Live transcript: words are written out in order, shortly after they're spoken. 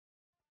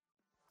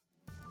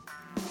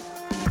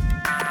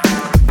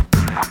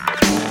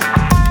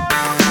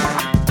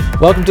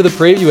Welcome to the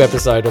preview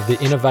episode of the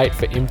Innovate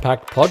for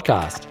Impact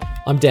podcast.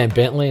 I'm Dan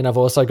Bentley and I've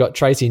also got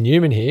Tracy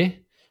Newman here.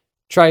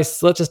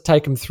 Trace, let's just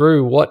take them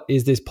through. What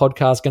is this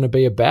podcast going to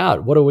be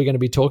about? What are we going to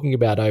be talking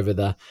about over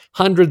the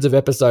hundreds of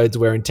episodes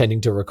we're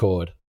intending to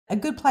record? A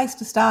good place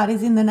to start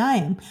is in the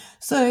name.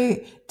 So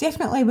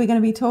definitely we're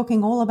going to be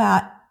talking all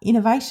about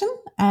innovation,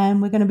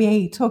 and we're going to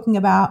be talking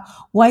about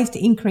ways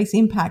to increase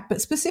impact, but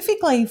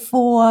specifically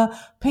for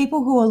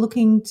people who are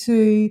looking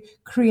to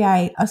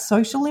create a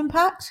social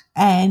impact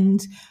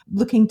and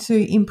looking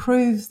to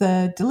improve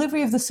the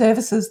delivery of the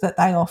services that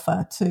they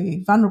offer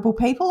to vulnerable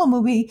people. And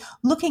we'll be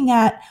looking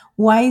at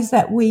ways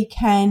that we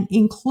can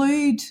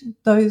include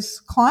those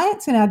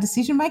clients in our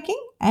decision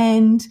making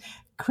and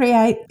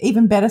create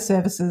even better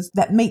services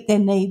that meet their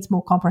needs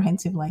more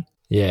comprehensively.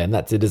 Yeah, and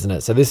that's it, isn't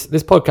it? So this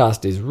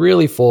podcast is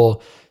really for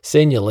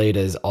senior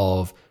leaders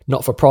of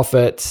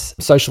not-for-profits,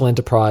 social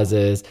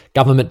enterprises,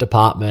 government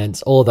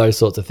departments, all those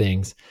sorts of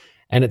things.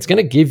 And it's going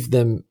to give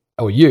them,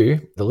 or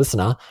you, the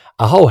listener,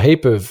 a whole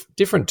heap of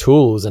different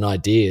tools and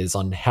ideas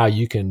on how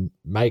you can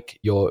make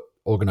your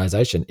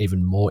organization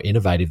even more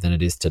innovative than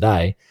it is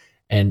today.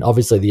 And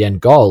obviously the end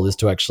goal is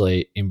to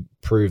actually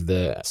improve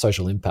the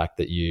social impact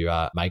that you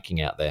are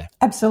making out there.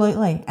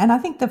 Absolutely. And I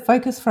think the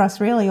focus for us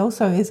really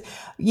also is,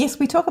 yes,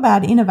 we talk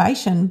about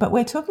innovation, but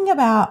we're talking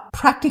about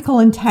practical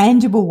and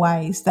tangible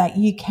ways that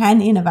you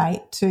can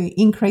innovate to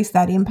increase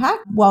that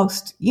impact.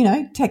 Whilst,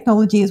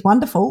 technology is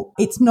wonderful,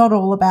 it's not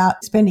all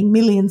about spending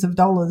millions of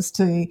dollars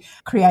to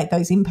create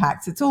those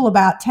impacts. It's all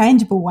about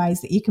tangible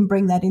ways that you can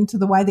bring that into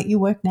the way that you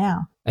work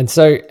now. And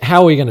so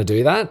how are we going to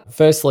do that?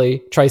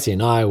 Firstly, Tracy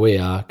and I, we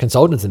are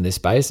consultants in this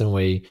space and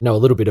we know a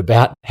little bit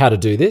about how to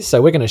do this.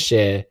 So we're going to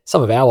share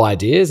some of our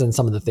ideas and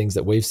some of the things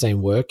that we've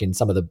seen work in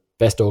some of the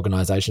best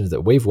organizations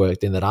that we've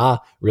worked in that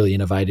are really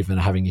innovative and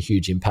having a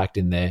huge impact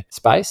in their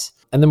space.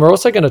 And then we're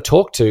also going to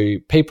talk to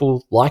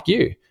people like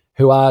you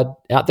who are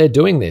out there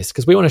doing this,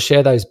 because we want to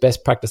share those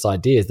best practice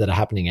ideas that are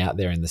happening out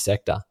there in the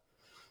sector.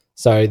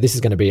 So this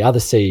is going to be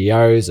other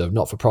CEOs of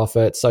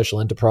not-for-profit,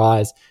 social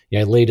enterprise,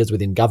 leaders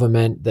within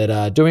government that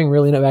are doing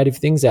really innovative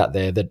things out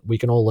there that we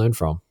can all learn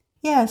from.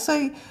 Yeah,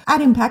 so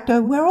at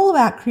Impacto, we're all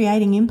about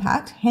creating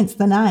impact, hence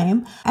the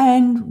name,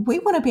 and we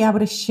want to be able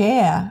to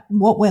share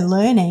what we're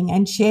learning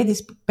and share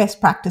this best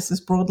practice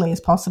as broadly as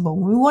possible.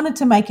 We wanted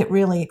to make it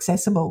really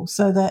accessible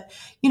so that,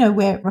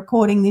 we're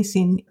recording this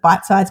in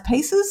bite-sized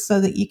pieces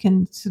so that you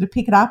can sort of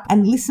pick it up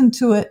and listen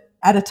to it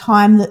at a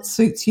time that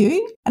suits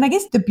you. And I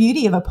guess the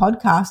beauty of a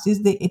podcast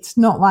is that it's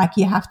not like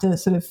you have to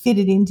sort of fit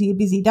it into your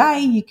busy day.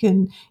 You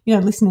can,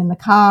 listen in the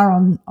car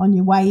on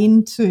your way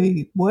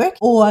into work,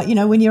 or,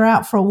 when you're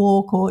out for a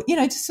walk, or,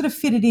 just sort of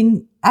fit it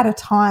in at a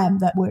time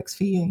that works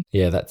for you.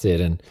 Yeah, that's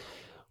it. And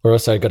we're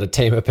also got a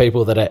team of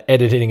people that are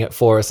editing it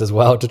for us as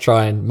well to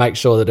try and make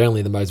sure that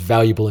only the most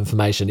valuable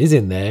information is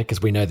in there,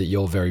 because we know that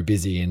you're very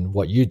busy in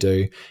what you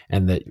do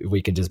and that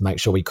we can just make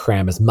sure we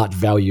cram as much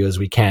value as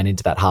we can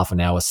into that half an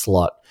hour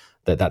slot.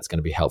 That's going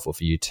to be helpful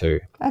for you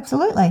too.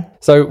 Absolutely.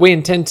 So we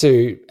intend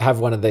to have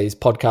one of these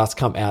podcasts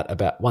come out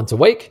about once a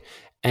week,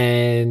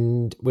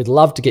 and we'd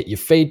love to get your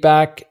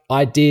feedback,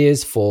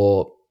 ideas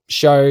for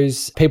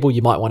shows, people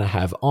you might want to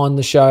have on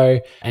the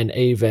show, and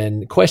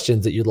even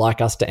questions that you'd like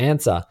us to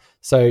answer.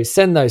 So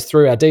send those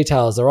through. Our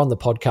details are on the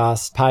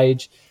podcast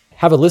page.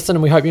 Have a listen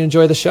and we hope you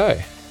enjoy the show.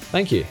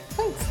 Thank you.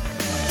 Thanks.